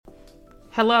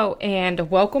Hello and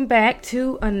welcome back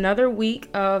to another week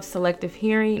of Selective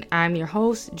Hearing. I'm your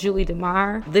host, Julie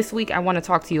DeMar. This week I want to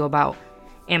talk to you about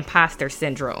imposter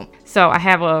syndrome. So I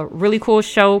have a really cool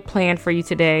show planned for you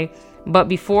today. But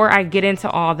before I get into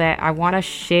all that, I want to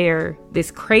share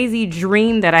this crazy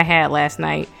dream that I had last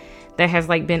night that has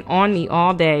been on me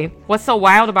all day. What's so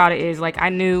wild about it is I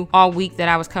knew all week that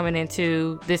I was coming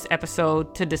into this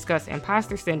episode to discuss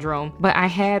imposter syndrome, but I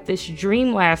had this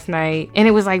dream last night and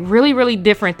it was really, really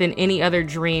different than any other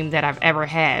dream that I've ever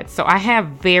had. So I have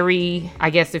very, I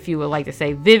guess if you would like to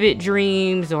say, vivid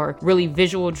dreams or really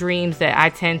visual dreams that I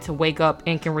tend to wake up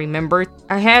and can remember.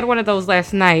 I had one of those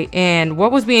last night, and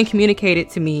what was being communicated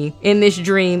to me in this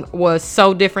dream was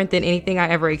so different than anything I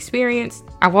ever experienced.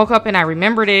 I woke up and I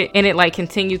remembered it, and it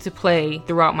continued to play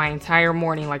throughout my entire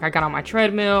morning. I got on my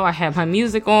treadmill, I had my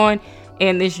music on,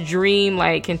 and this dream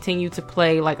continued to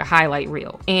play like a highlight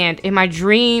reel. And in my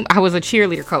dream, I was a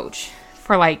cheerleader coach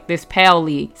for this PAL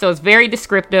league. So it's very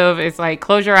descriptive. It's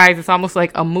close your eyes. It's almost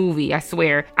like a movie, I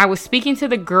swear. I was speaking to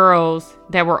the girls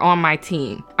that were on my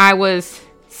team. I was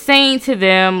saying to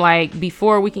them,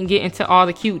 before we can get into all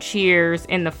the cute cheers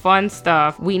and the fun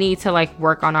stuff, we need to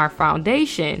work on our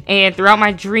foundation. And throughout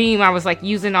my dream, I was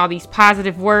using all these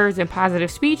positive words and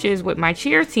positive speeches with my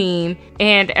cheer team.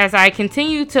 And as I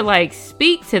continued to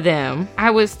speak to them,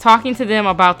 I was talking to them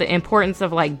about the importance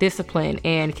of discipline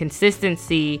and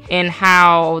consistency, and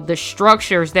how the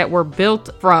structures that we're built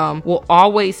from will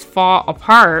always fall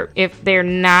apart if they're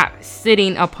not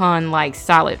sitting upon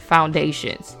solid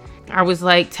foundations. I was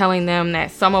telling them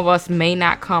that some of us may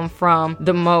not come from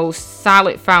the most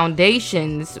solid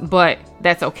foundations, but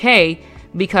that's okay,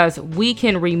 because we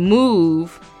can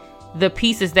remove the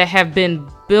pieces that have been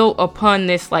built upon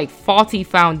this faulty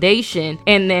foundation,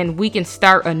 and then we can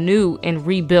start anew and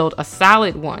rebuild a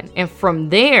solid one. And from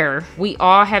there, we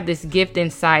all have this gift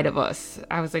inside of us.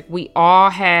 I was we all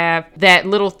have that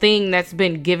little thing that's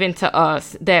been given to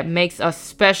us that makes us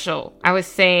special. I was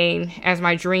saying, as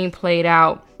my dream played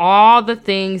out, all the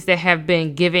things that have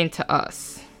been given to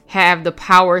us have the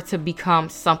power to become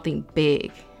something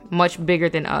big, much bigger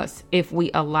than us, if we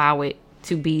allow it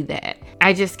to be that.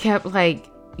 I just kept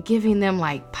giving them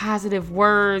positive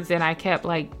words, and I kept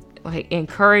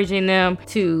encouraging them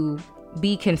to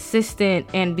be consistent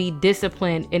and be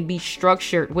disciplined and be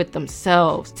structured with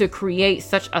themselves, to create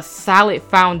such a solid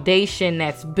foundation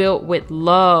that's built with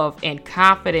love and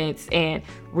confidence and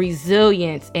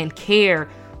resilience and care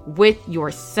with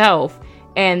yourself.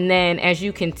 And then as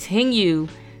you continue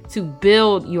to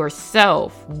build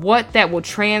yourself, what that will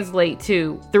translate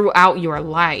to throughout your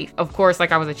life. Of course,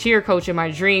 I was a cheer coach in my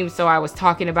dream, so I was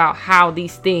talking about how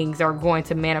these things are going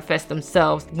to manifest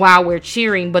themselves while we're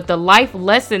cheering. But the life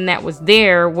lesson that was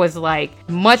there was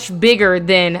much bigger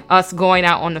than us going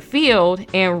out on the field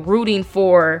and rooting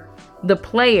for the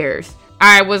players.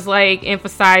 I was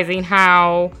emphasizing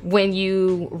how when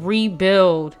you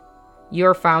rebuild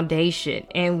your foundation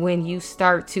and when you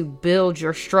start to build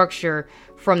your structure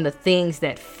from the things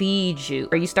that feed you,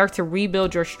 or you start to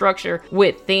rebuild your structure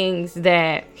with things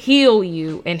that heal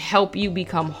you and help you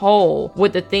become whole,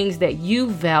 with the things that you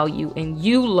value and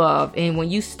you love. And when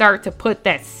you start to put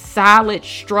that solid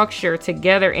structure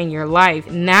together in your life,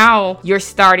 now you're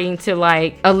starting to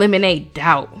eliminate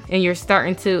doubt, and you're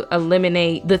starting to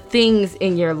eliminate the things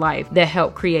in your life that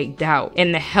help create doubt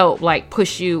and to help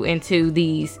push you into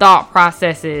these thought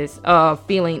processes of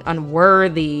feeling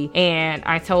unworthy. And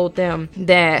I told them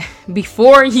that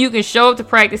before you can show up to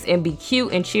practice and be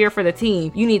cute and cheer for the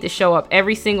team, you need to show up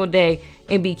every single day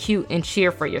and be cute and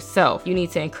cheer for yourself. You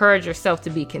need to encourage yourself to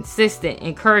be consistent,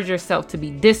 encourage yourself to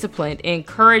be disciplined,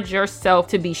 encourage yourself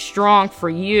to be strong for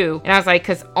you. And I was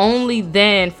because only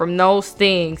then from those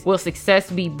things will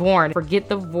success be born. Forget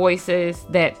the voices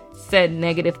that said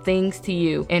negative things to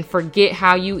you, and forget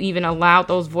how you even allowed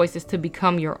those voices to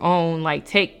become your own.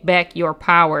 Take back your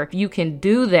power. You can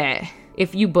do that.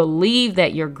 If you believe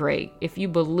that you're great, if you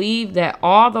believe that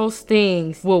all those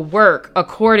things will work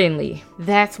accordingly,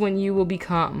 that's when you will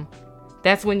become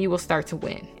that's when you will start to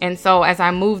win. And so as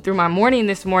I moved through my morning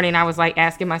this morning, I was like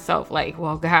asking myself, like,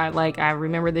 well, God, like I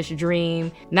remember this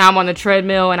dream. Now I'm on the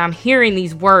treadmill and I'm hearing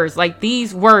these words, like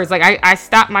I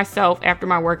stopped myself after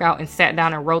my workout and sat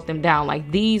down and wrote them down.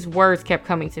 Like these words kept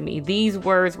coming to me. These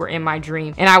words were in my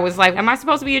dream. And I was like, am I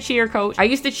supposed to be a cheer coach? I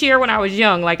used to cheer when I was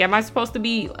young. Like, am I supposed to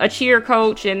be a cheer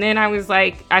coach? And then I was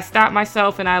like, I stopped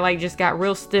myself and I like just got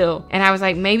real still. And I was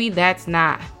like, maybe that's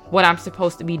not what I'm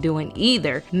supposed to be doing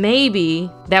either. Maybe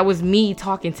that was me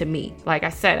talking to me. Like I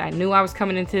said, I knew I was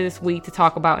coming into this week to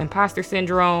talk about imposter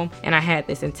syndrome, and I had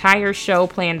this entire show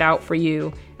planned out for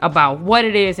you about what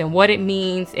it is and what it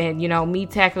means, and me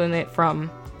tackling it from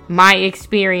my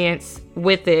experience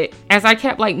with it. As I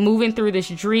kept like moving through this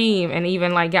dream and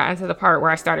even like got into the part where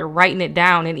I started writing it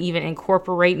down and even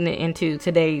incorporating it into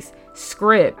today's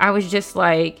script, I was just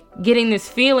like getting this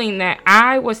feeling that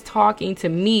I was talking to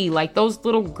me, like those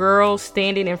little girls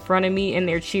standing in front of me in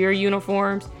their cheer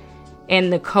uniforms,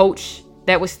 and the coach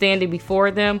that was standing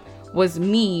before them was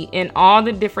me in all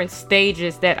the different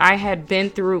stages that I had been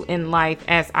through in life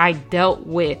as I dealt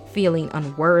with feeling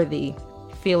unworthy,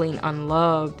 feeling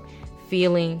unloved,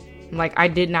 feeling like I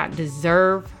did not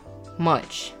deserve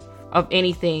much of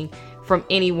anything from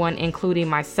anyone, including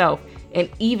myself. And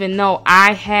even though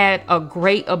I had a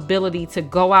great ability to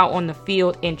go out on the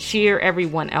field and cheer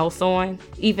everyone else on,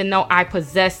 even though I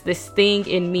possessed this thing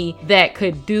in me that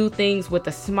could do things with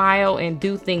a smile and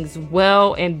do things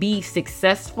well and be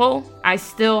successful, I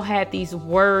still had these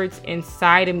words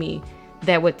inside of me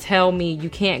that would tell me you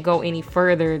can't go any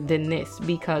further than this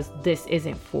because this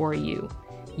isn't for you.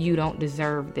 You don't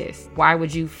deserve this. Why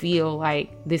would you feel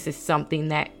like this is something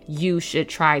that you should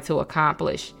try to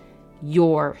accomplish?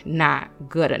 You're not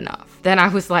good enough. Then I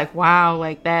was like, wow,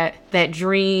 like that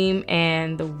dream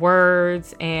and the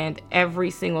words and every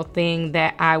single thing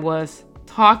that I was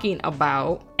talking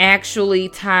about actually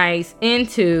ties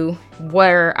into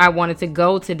where I wanted to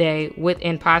go today with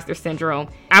imposter syndrome.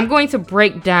 I'm going to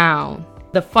break down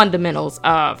the fundamentals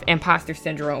of imposter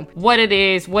syndrome, what it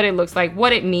is, what it looks like,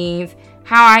 what it means,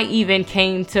 how I even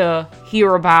came to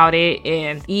hear about it,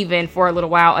 and even for a little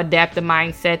while adapt the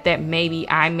mindset that maybe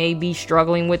I may be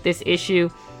struggling with this issue.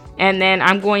 And then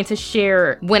I'm going to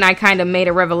share when I kind of made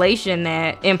a revelation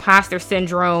that imposter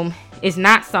syndrome is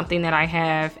not something that I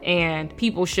have, and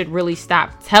people should really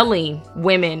stop telling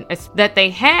women that they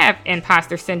have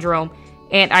imposter syndrome.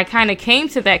 And I kind of came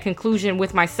to that conclusion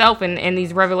with myself, and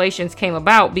these revelations came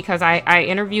about because I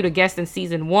interviewed a guest in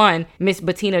season 1, Miss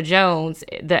Bettina Jones.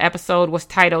 The episode was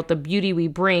titled The Beauty We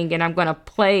Bring, and I'm going to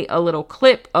play a little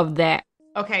clip of that.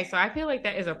 Okay, so I feel like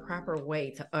that is a proper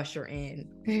way to usher in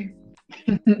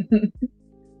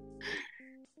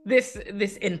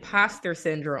this imposter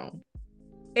syndrome.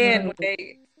 And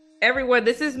everyone,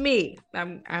 this is me.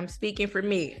 I'm speaking for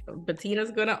me.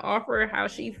 Bettina's going to offer how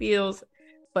she feels.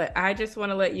 But I just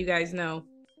want to let you guys know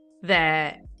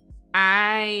that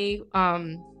I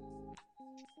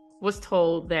was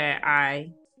told that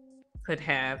I could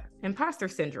have imposter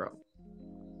syndrome.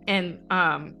 And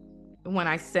when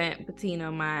I sent Bettina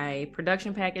my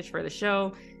production package for the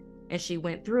show and she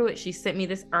went through it, she sent me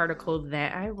this article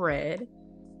that I read,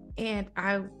 and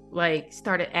I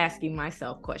started asking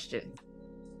myself questions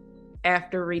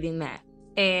after reading that.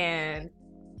 And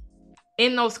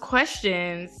in those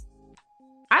questions,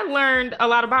 I learned a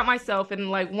lot about myself, and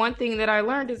one thing that I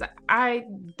learned is I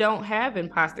don't have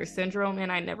imposter syndrome, and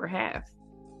I never have.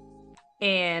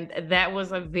 And that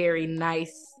was a very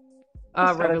nice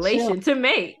revelation to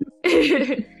make.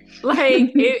 It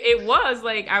was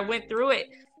I went through it,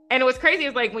 and it was crazy.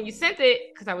 It's when you sent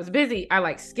it, because I was busy,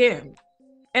 I skimmed,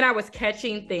 and I was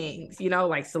catching things,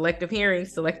 selective hearing,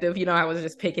 I was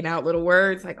just picking out little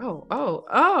words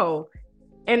oh.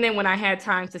 And then when I had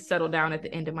time to settle down at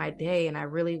the end of my day and I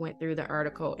really went through the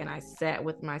article and I sat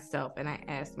with myself and I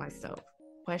asked myself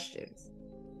questions,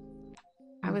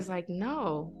 I was like,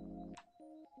 no.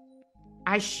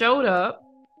 I showed up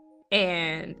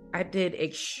and I did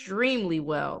extremely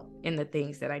well in the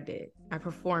things that I did. I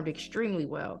performed extremely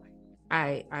well.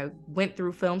 I went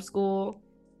through film school.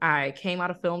 I came out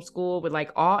of film school with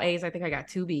all A's. I think I got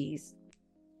 2 B's.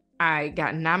 I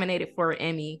got nominated for an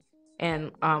Emmy.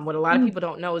 And what a lot of people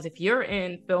don't know is if you're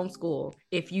in film school,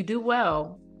 if you do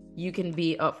well, you can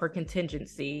be up for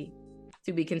contingency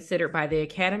to be considered by the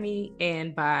Academy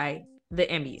and by the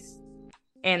Emmys.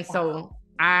 And so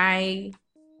I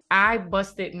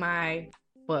busted my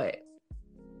butt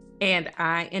and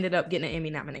I ended up getting an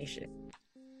Emmy nomination.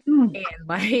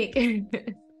 And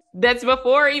that's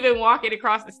before even walking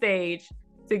across the stage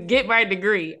to get my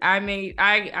degree.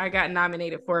 I got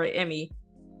nominated for an Emmy.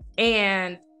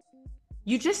 And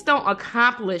you just don't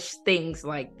accomplish things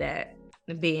like that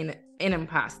being an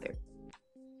imposter.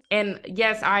 And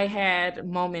yes, I had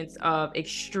moments of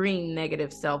extreme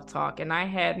negative self-talk, and I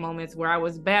had moments where I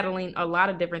was battling a lot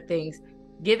of different things,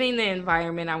 given the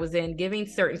environment I was in, given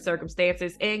certain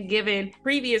circumstances, and given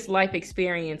previous life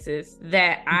experiences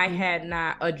that I had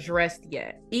not addressed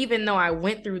yet. Even though I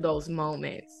went through those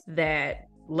moments that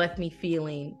left me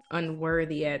feeling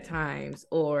unworthy at times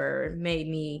or made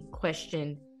me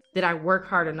question Did I work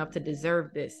hard enough to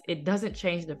deserve this? It doesn't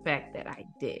change the fact that I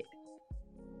did.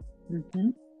 Mm-hmm.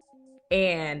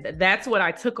 And that's what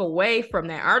I took away from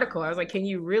that article. I was like, can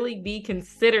you really be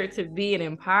considered to be an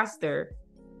imposter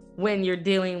when you're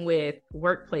dealing with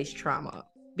workplace trauma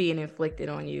being inflicted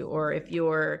on you, or if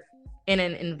you're in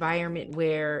an environment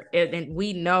where, and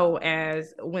we know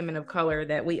as women of color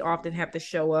that we often have to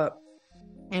show up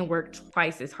and work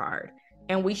twice as hard,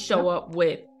 and we show up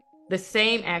with the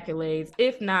same accolades,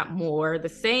 if not more, the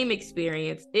same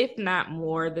experience, if not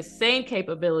more, the same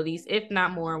capabilities, if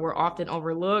not more. We're often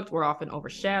overlooked, we're often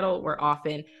overshadowed, we're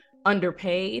often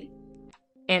underpaid,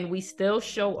 and we still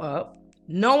show up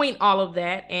knowing all of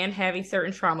that and having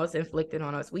certain traumas inflicted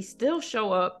on us. We still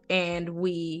show up and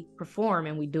we perform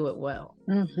and we do it well.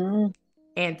 Mm-hmm.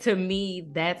 And to me,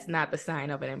 that's not the sign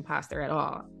of an imposter at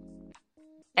all.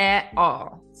 At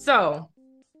all. So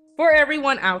for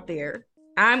everyone out there,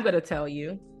 I'm going to tell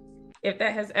you, if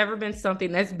that has ever been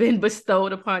something that's been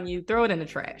bestowed upon you, throw it in the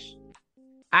trash.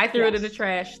 I threw it in the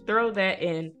trash. Throw that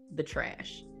in the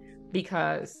trash,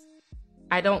 because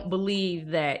I don't believe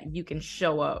that you can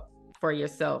show up for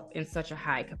yourself in such a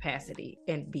high capacity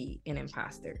and be an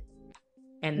imposter.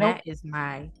 And that is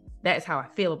how I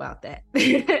feel about that.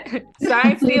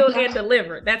 Signed, sealed, and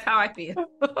delivered. That's how I feel.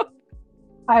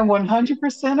 I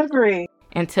 100% agree.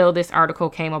 Until this article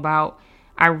came about,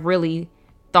 I really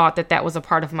thought that was a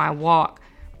part of my walk.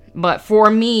 But for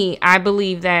me, I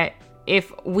believe that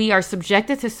if we are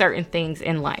subjected to certain things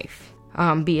in life,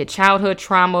 be it childhood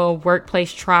trauma,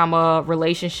 workplace trauma,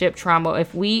 relationship trauma,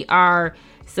 if we are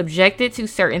subjected to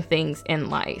certain things in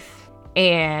life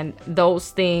and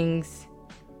those things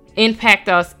impact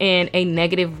us in a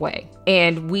negative way,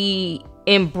 and we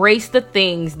embrace the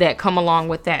things that come along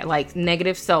with that, like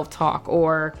negative self-talk,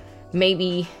 or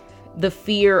maybe the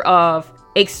fear of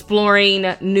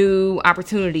exploring new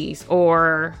opportunities,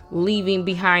 or leaving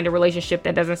behind a relationship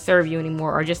that doesn't serve you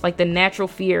anymore, or just like the natural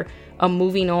fear of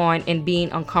moving on and being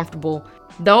uncomfortable.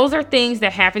 Those are things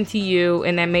that happened to you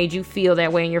and that made you feel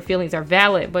that way, and your feelings are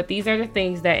valid. But these are the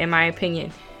things that, in my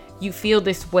opinion, you feel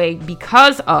this way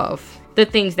because of the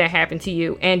things that happen to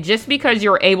you. And just because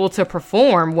you're able to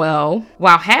perform well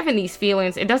while having these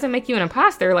feelings, it doesn't make you an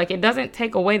imposter. Like, it doesn't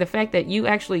take away the fact that you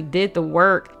actually did the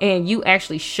work and you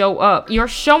actually show up. You're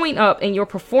showing up and you're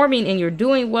performing and you're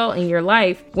doing well in your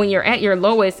life when you're at your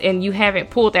lowest and you haven't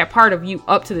pulled that part of you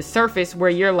up to the surface where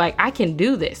you're like, I can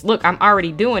do this. Look, I'm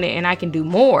already doing it and I can do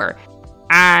more.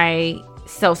 I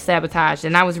self-sabotaged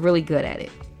and I was really good at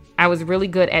it. I was really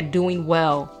good at doing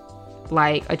well,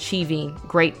 like achieving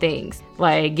great things,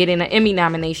 like getting an Emmy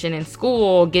nomination in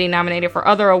school, getting nominated for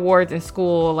other awards in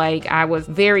school. Like, I was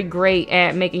very great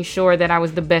at making sure that I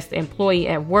was the best employee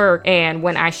at work. And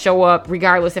when I show up,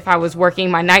 regardless if I was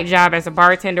working my night job as a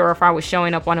bartender or if I was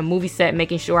showing up on a movie set,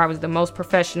 making sure I was the most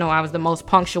professional, I was the most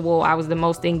punctual, I was the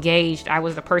most engaged, I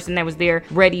was the person that was there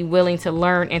ready, willing to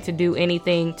learn and to do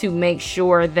anything to make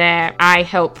sure that I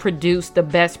helped produce the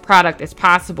best product as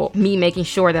possible. Me making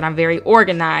sure that I'm very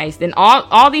organized and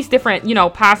all these different,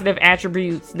 positive attributes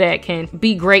that can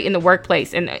be great in the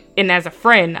workplace. And as a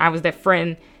friend, I was that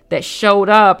friend that showed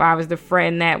up. I was the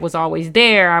friend that was always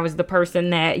there. I was the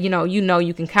person that, you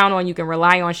can count on, you can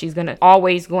rely on. She's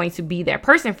always going to be that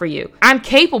person for you. I'm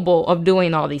capable of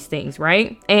doing all these things,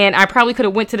 right? And I probably could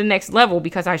have went to the next level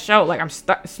because I showed, like, I'm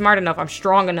smart enough, I'm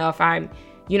strong enough, I'm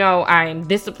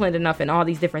disciplined enough in all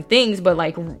these different things. But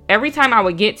like, every time I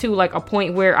would get to like a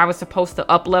point where I was supposed to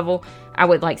up level, I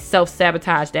would like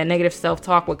self-sabotage. That negative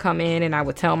self-talk would come in and I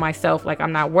would tell myself like,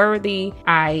 I'm not worthy,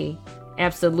 I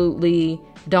absolutely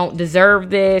don't deserve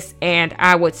this, and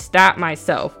I would stop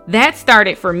myself. That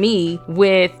started for me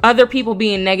with other people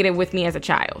being negative with me as a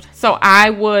child. So I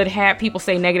would have people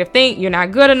say negative things. You're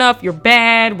not good enough, you're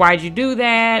bad, why'd you do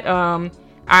that?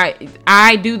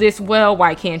 I do this well,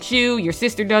 why can't you? Your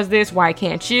sister does this, why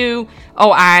can't you?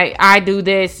 Oh, I do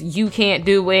this, you can't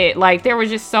do it. Like, there was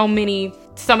just so many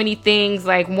things.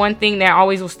 Like, one thing that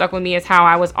always was stuck with me is how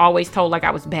I was always told like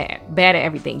I was bad at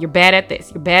everything. You're bad at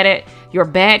this, you're a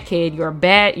bad kid, you're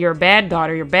a bad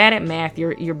daughter, you're bad at math,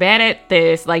 you're bad at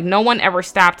this. Like, no one ever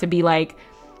stopped to be like,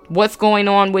 what's going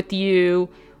on with you?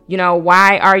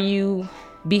 Why are you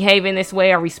behaving this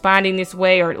way or responding this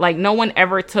way? Or like, no one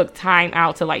ever took time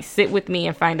out to like sit with me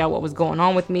and find out what was going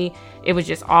on with me. It was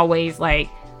just always like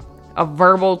a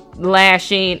verbal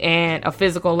lashing and a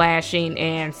physical lashing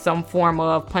and some form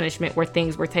of punishment where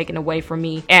things were taken away from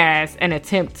me as an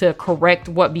attempt to correct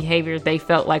what behavior they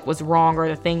felt like was wrong, or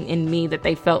the thing in me that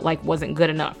they felt like wasn't good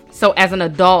enough. So as an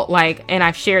adult, like, and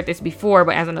I've shared this before,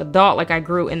 but as an adult, like, I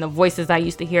grew in the voices I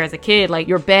used to hear as a kid, like,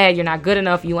 you're bad, you're not good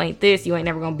enough, you ain't this, you ain't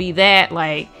never gonna be that.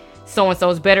 Like,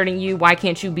 so-and-so's better than you. Why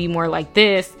can't you be more like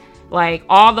this? Like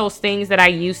all those things that I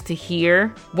used to hear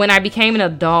when I became an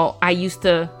adult, I used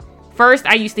to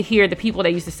hear the people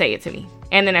that used to say it to me.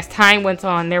 And then as time went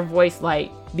on, their voice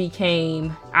like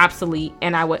became obsolete,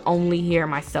 and I would only hear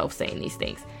myself saying these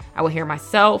things. I would hear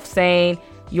myself saying,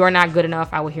 you're not good enough.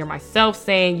 I would hear myself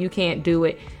saying, you can't do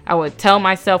it. I would tell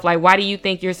myself, like, why do you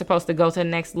think you're supposed to go to the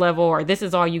next level? Or this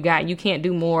is all you got. You can't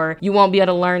do more. You won't be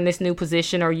able to learn this new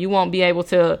position, or you won't be able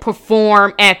to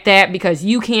perform at that because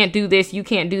you can't do this. You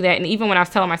can't do that. And even when I was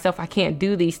telling myself I can't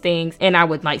do these things, and I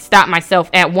would like stop myself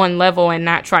at one level and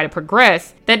not try to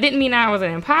progress, that didn't mean I was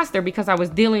an imposter, because I was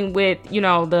dealing with, you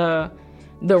know,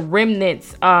 the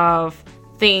remnants of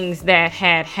things that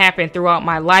had happened throughout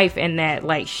my life and that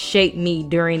like shaped me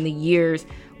during the years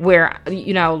where,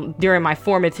 you know, during my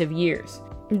formative years.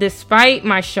 Despite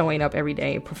my showing up every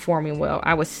day, performing well,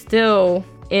 I was still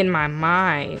in my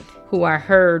mind who I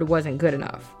heard wasn't good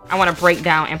enough. I want to break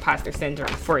down imposter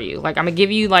syndrome for you. Like, I'm gonna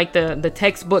give you like the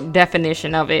textbook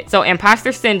definition of it. So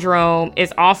imposter syndrome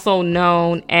is also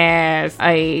known as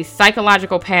a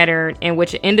psychological pattern in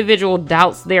which an individual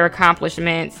doubts their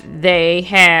accomplishments. They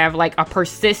have like a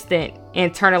persistent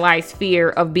internalized fear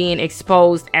of being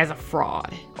exposed as a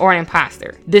fraud or an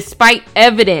imposter, despite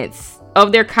evidence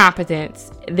of their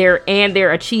competence, their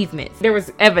achievements. There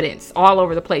was evidence all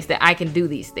over the place that I can do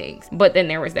these things. But then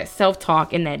there was that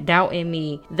self-talk and that doubt in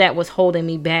me that was holding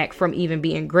me back from even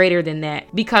being greater than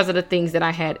that because of the things that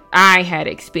I had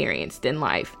experienced in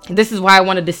life. This is why I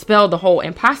want to dispel the whole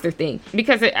imposter thing,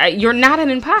 because you're not an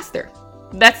imposter.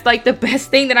 That's like the best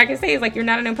thing that I can say is like, you're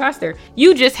not an imposter.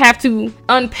 You just have to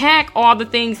unpack all the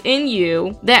things in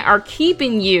you that are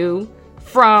keeping you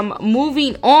from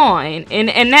moving on,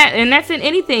 and that's in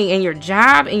anything, in your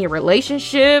job, in your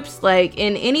relationships, like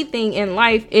in anything in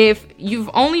life. If you've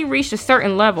only reached a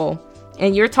certain level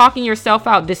and you're talking yourself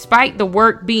out despite the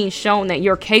work being shown that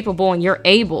you're capable and you're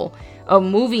able of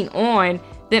moving on,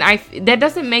 then that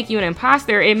doesn't make you an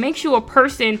imposter. It makes you a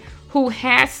person who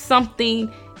has something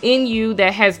in you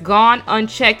that has gone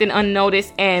unchecked and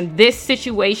unnoticed, and this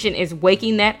situation is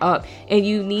waking that up, and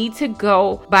you need to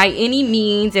go by any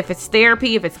means, if it's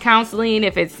therapy, if it's counseling,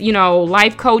 if it's, you know,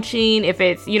 life coaching, if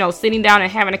it's, you know, sitting down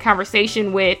and having a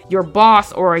conversation with your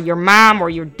boss or your mom or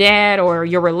your dad or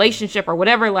your relationship or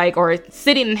whatever, like, or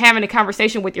sitting and having a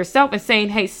conversation with yourself and saying,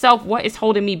 hey, self, what is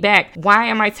holding me back? Why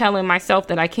am I telling myself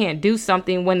that I can't do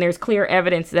something when there's clear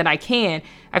evidence that I can?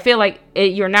 I feel like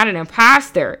you're not an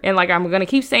imposter. And like, I'm going to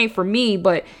keep saying for me,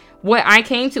 but what I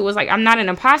came to was like, I'm not an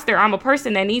imposter. I'm a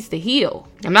person that needs to heal.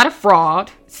 I'm not a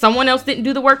fraud. Someone else didn't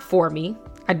do the work for me.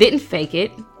 I didn't fake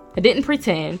it. I didn't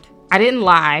pretend. I didn't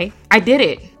lie. I did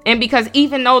it. And because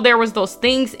even though there was those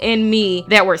things in me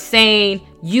that were saying,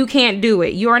 you can't do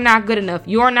it, you're not good enough,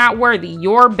 you're not worthy,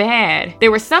 you're bad,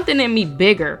 there was something in me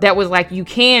bigger that was like, you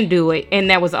can do it, and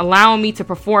that was allowing me to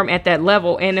perform at that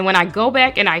level. And then when I go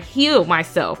back and I heal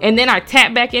myself, and then I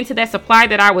tap back into that supply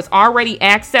that I was already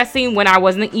accessing when I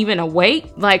wasn't even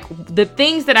awake, like, the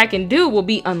things that I can do will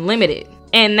be unlimited.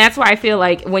 And that's why I feel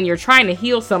like when you're trying to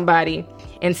heal somebody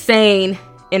and saying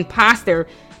imposter,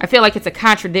 I feel like it's a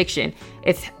contradiction.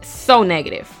 It's so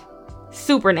negative,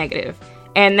 super negative.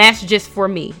 And that's just for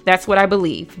me. That's what I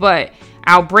believe. But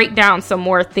I'll break down some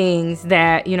more things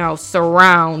that, you know,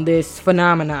 surround this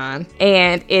phenomenon.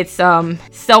 And it's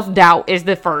self-doubt is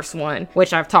the first one,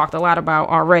 which I've talked a lot about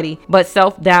already. But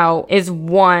self-doubt is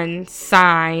one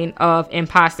sign of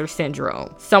imposter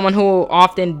syndrome. Someone who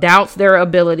often doubts their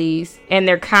abilities and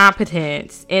their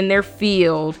competence in their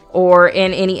field or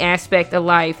in any aspect of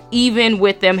life, even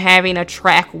with them having a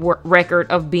track record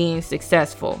of being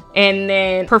successful. And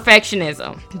then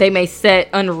perfectionism. They may set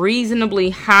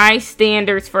unreasonably high standards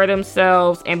for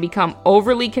themselves and become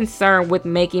overly concerned with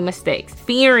making mistakes,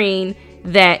 fearing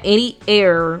that any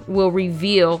error will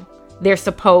reveal their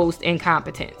supposed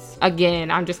incompetence. Again,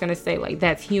 I'm just going to say, like,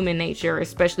 that's human nature,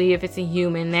 especially if it's a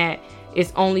human that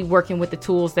is only working with the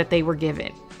tools that they were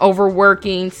given.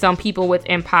 Overworking. Some people with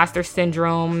imposter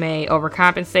syndrome may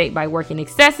overcompensate by working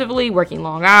excessively, working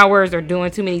long hours, or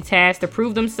doing too many tasks to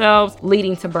prove themselves,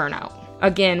 leading to burnout.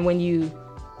 Again, when you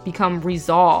become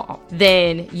resolved,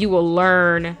 then you will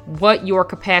learn what your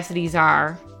capacities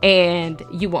are, and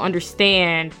you will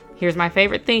understand, here's my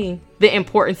favorite thing, the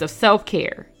importance of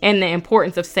self-care and the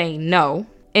importance of saying no.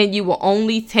 And you will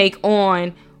only take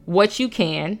on what you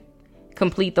can,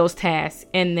 complete those tasks,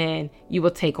 and then you will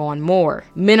take on more.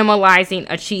 Minimalizing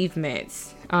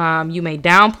achievements. You may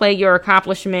downplay your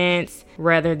accomplishments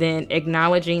rather than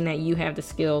acknowledging that you have the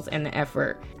skills and the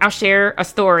effort. I'll share a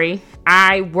story.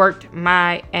 I worked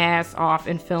my ass off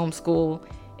in film school,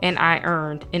 and I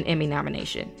earned an Emmy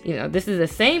nomination. You know, this is the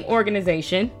same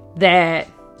organization that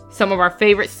some of our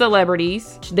favorite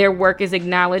celebrities, their work is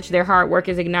acknowledged, their hard work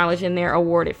is acknowledged, and they're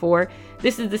awarded for.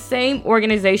 This is the same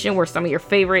organization where some of your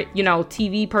favorite, you know,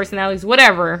 TV personalities,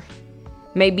 whatever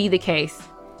may be the case.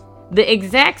 The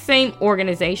exact same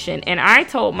organization. And I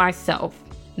told myself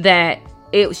that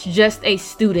it was just a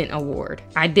student award.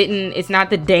 It's not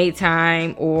the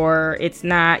daytime, or it's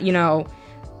not, you know,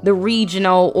 the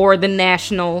regional or the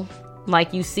national,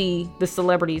 like you see the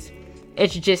celebrities.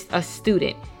 It's just a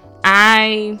student.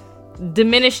 I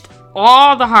diminished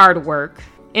all the hard work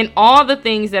and all the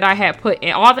things that I had put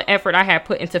in, all the effort I had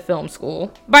put into film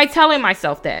school, by telling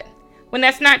myself that, when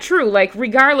that's not true. Like,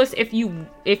 regardless if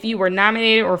you were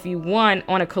nominated or if you won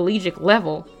on a collegiate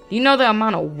level, do you know the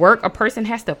amount of work a person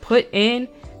has to put in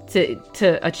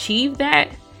to achieve that?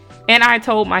 And I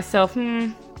told myself,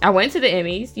 I went to the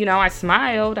Emmys, you know, I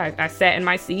smiled, I sat in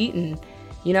my seat and,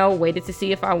 you know, waited to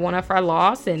see if I won or if I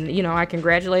lost. And, you know, I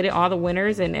congratulated all the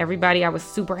winners and everybody I was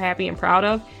super happy and proud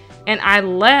of. And I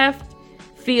left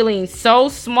feeling so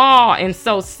small and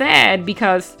so sad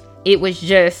because it was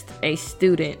just a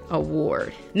student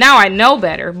award. Now I know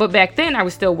better, but back then I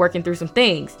was still working through some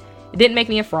things. It didn't make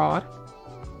me a fraud.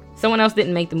 Someone else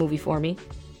didn't make the movie for me.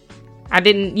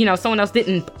 Someone else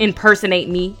didn't impersonate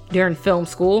me during film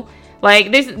school.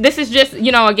 Like, this is just,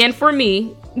 you know, again, for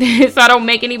me, so I don't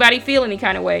make anybody feel any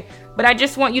kind of way. But I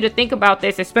just want you to think about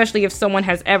this, especially if someone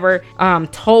has ever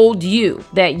told you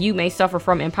that you may suffer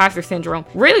from imposter syndrome.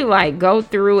 Really, like, go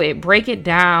through it, break it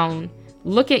down,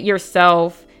 look at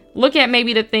yourself, look at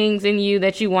maybe the things in you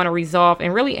that you want to resolve,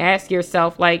 and really ask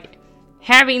yourself, like,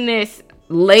 having this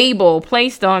label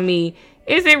placed on me,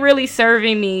 is it really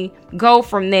serving me? Go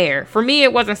from there. For me,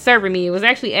 it wasn't serving me. It was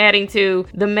actually adding to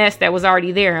the mess that was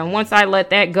already there. And once I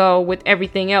let that go with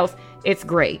everything else, it's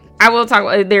great. I will talk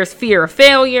about, there's fear of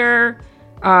failure,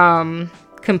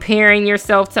 comparing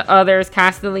yourself to others,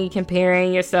 constantly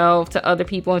comparing yourself to other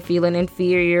people and feeling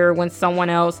inferior when someone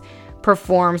else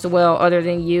performs well other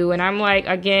than you. And I'm like,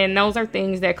 again, those are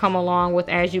things that come along with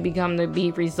as you become to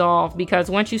be resolved, because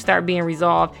once you start being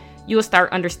resolved, you will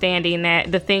start understanding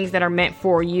that the things that are meant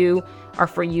for you are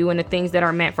for you, and the things that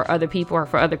are meant for other people are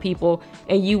for other people,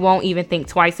 and you won't even think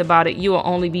twice about it. You will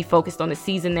only be focused on the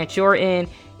season that you're in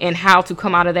and how to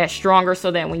come out of that stronger, so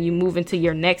that when you move into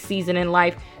your next season in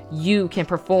life, you can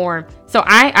perform. So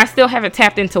I still haven't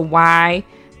tapped into why,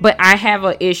 but I have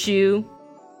an issue,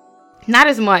 not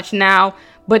as much now,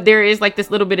 but there is like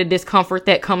this little bit of discomfort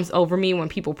that comes over me when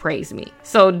people praise me.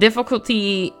 So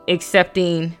difficulty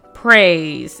accepting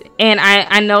praise. And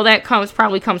I know that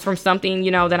probably comes from something,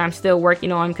 you know, that I'm still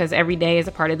working on, because every day is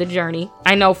a part of the journey.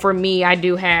 I know for me, I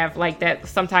do have like that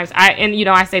sometimes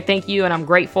I say thank you and I'm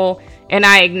grateful and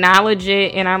I acknowledge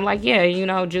it, and I'm like, yeah, you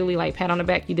know, Julie, like, pat on the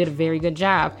back, you did a very good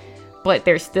job. But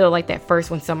there's still like that first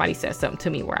when somebody says something to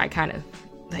me where I kind of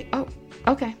like, oh,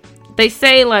 okay. They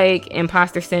say like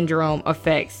imposter syndrome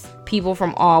affects people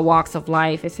from all walks of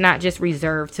life. It's not just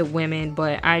reserved to women,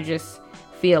 but I just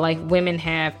feel like women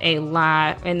have a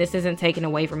lot, and this isn't taken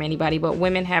away from anybody, but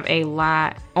women have a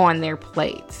lot on their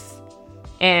plates,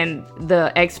 and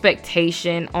the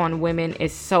expectation on women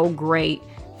is so great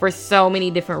for so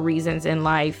many different reasons in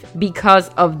life. Because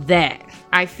of that,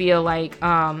 I feel like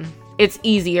it's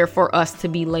easier for us to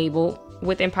be labeled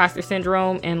with imposter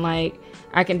syndrome, and like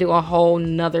I can do a whole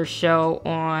nother show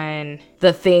on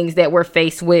the things that we're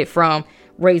faced with, from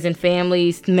raising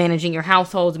families, managing your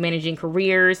households, managing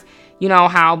careers, you know,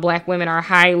 how Black women are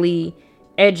highly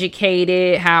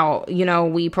educated, how, you know,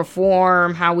 we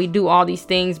perform, how we do all these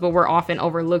things, but we're often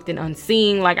overlooked and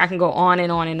unseen. Like, I can go on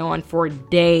and on and on for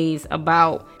days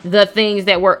about the things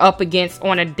that we're up against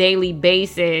on a daily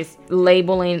basis,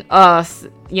 labeling us,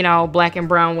 you know, Black and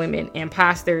brown women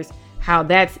imposters, how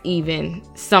that's even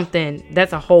something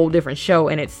that's a whole different show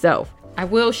in itself. I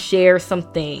will share some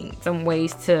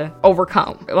ways to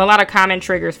overcome a lot of common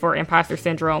triggers for imposter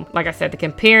syndrome. Like I said, the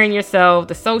comparing yourself,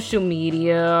 the social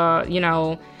media, you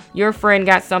know, your friend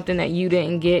got something that you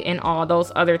didn't get, and all those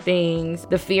other things,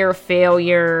 the fear of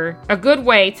failure. A good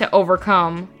way to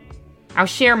overcome, I'll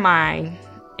share mine,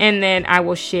 and then I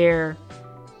will share,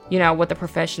 you know, what the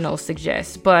professionals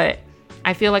suggest. But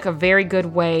I feel like a very good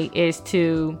way is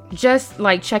to just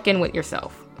like check in with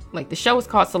yourself. Like, the show is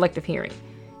called Selective Hearing.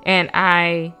 And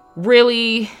I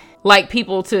really like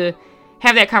people to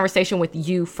have that conversation with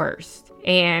you first.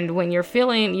 And when you're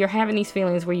having these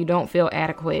feelings where you don't feel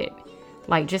adequate,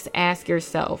 like, just ask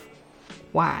yourself,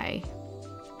 why?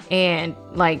 And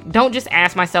like, don't just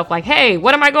ask myself like, hey,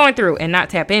 what am I going through? And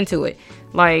not tap into it.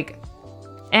 Like,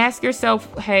 ask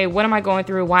yourself, hey, what am I going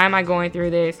through? Why am I going through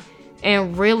this?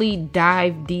 and really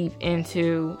dive deep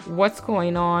into what's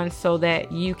going on so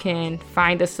that you can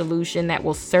find a solution that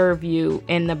will serve you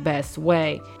in the best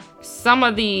way. Some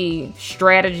of the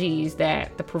strategies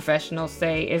that the professionals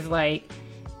say is like,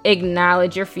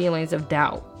 acknowledge your feelings of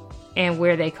doubt and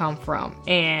where they come from,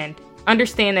 and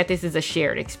understand that this is a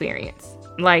shared experience.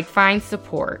 Like, find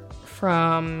support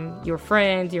from your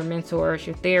friends, your mentors,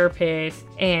 your therapists,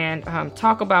 and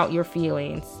talk about your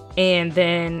feelings, and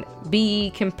then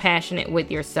be compassionate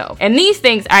with yourself. And these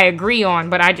things I agree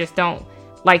on, but I just don't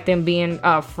like them being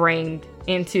framed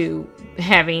into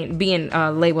being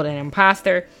labeled an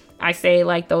imposter. I say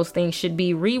like those things should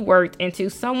be reworked into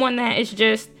someone that is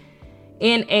just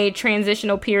in a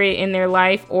transitional period in their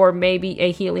life, or maybe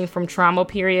a healing from trauma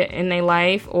period in their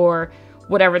life, or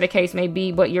whatever the case may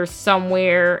be, but you're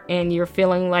somewhere and you're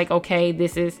feeling like, okay,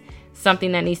 this is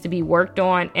something that needs to be worked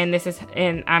on,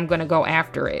 and I'm going to go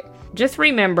after it. Just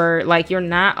remember, like, you're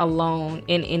not alone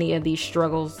in any of these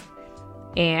struggles,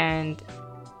 and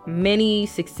many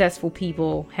successful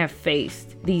people have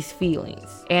faced these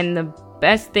feelings. And the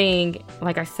best thing,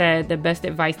 like I said, the best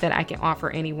advice that I can offer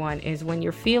anyone is, when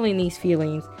you're feeling these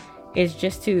feelings, is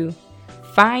just to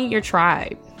find your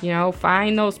tribe,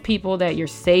 find those people that you're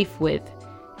safe with,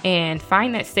 and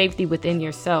find that safety within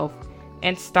yourself,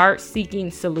 and start seeking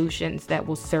solutions that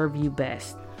will serve you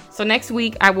best. So next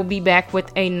week, I will be back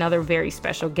with another very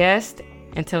special guest.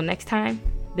 Until next time,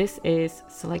 this is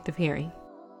Selective Hearing.